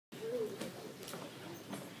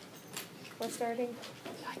We're starting.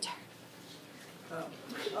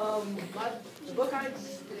 The book I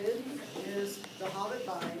did is The Hobbit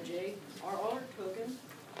by J.R.R. Tolkien.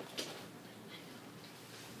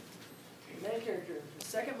 Main character, the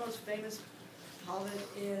second most famous Hobbit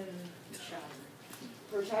in Shire.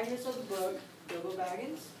 Protagonist of the book, Bilbo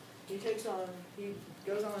Baggins. He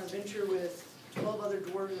goes on an adventure with 12 other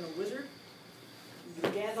dwarves and a wizard.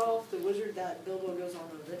 Gandalf, the wizard that Bilbo goes on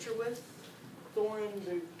an adventure with. Thorin,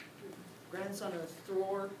 the grandson of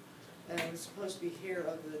Thor, and supposed to be heir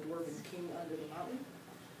of the dwarven king under the mountain.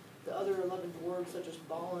 The other 11 dwarves, such as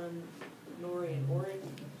Balin, Nori, and Orin.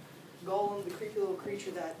 Gollum, the creepy little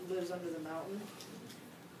creature that lives under the mountain.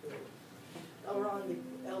 Elrond,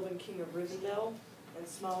 the elven king of Rivendell. And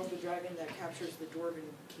Smaug, the dragon that captures the dwarven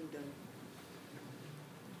kingdom.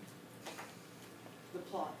 The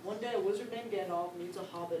plot. One day, a wizard named Gandalf meets a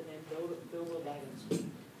hobbit named Bilbo Baggins.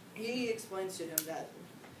 He explains to him that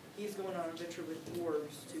he's going on an adventure with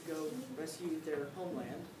dwarves to go rescue their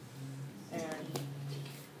homeland and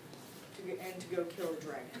to go kill a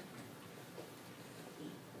dragon.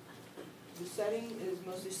 The setting is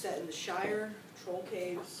mostly set in the Shire, troll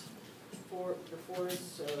caves, the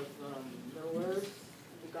forests of Middle-earth,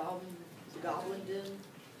 the Goblin Den,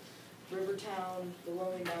 Rivertown, the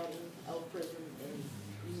Lonely Mountain, Elf Prison, and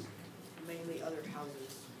mainly other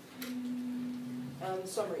houses.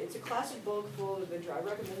 Summary. It's a classic book full of adventure. I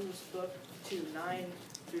recommend this book to 9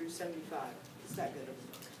 through 75. It's that good of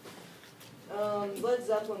a book. Led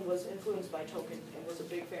Zeppelin was influenced by Tolkien and was a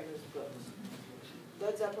big fan of his books.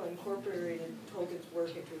 Led Zeppelin incorporated Tolkien's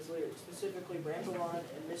work into his lyrics, specifically Brambalon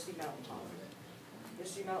and Misty Mountain Hop.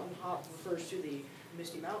 Misty Mountain Hop refers to the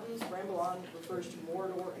Misty Mountains. Brambalon refers to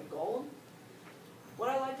Mordor and Gollum. What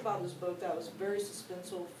I liked about this book, that was very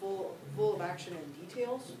suspenseful, full of action and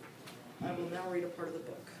details. I will now read a part of the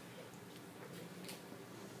book.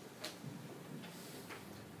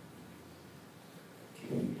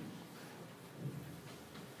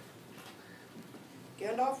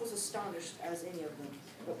 Gandalf was astonished as any of them,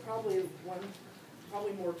 but probably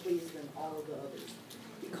more pleased than all of the others.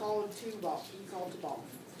 He called to Balin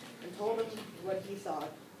and told him what he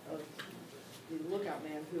thought of the lookout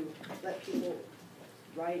man who let people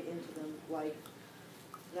ride into them like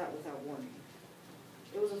that without warning.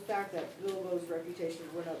 It was a fact that Bilbo's reputation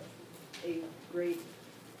went up a great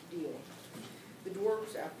deal. The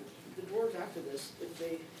dwarves after this, if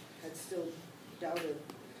they had still doubted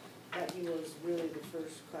that he was really the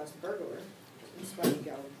first-class burglar, in spite of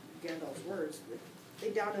Gandalf's words, they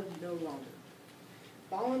doubted him no longer.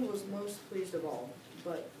 Balin was most pleased of all,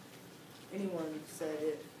 but anyone said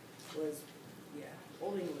it was,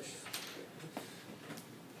 Old English.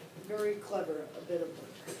 Very clever, a bit of book.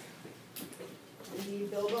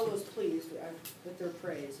 Indeed, Bilbo was pleased with their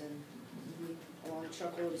praise, and he along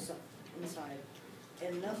chuckled inside,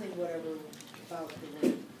 and nothing whatever about the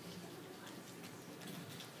wind.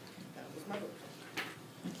 That was my book.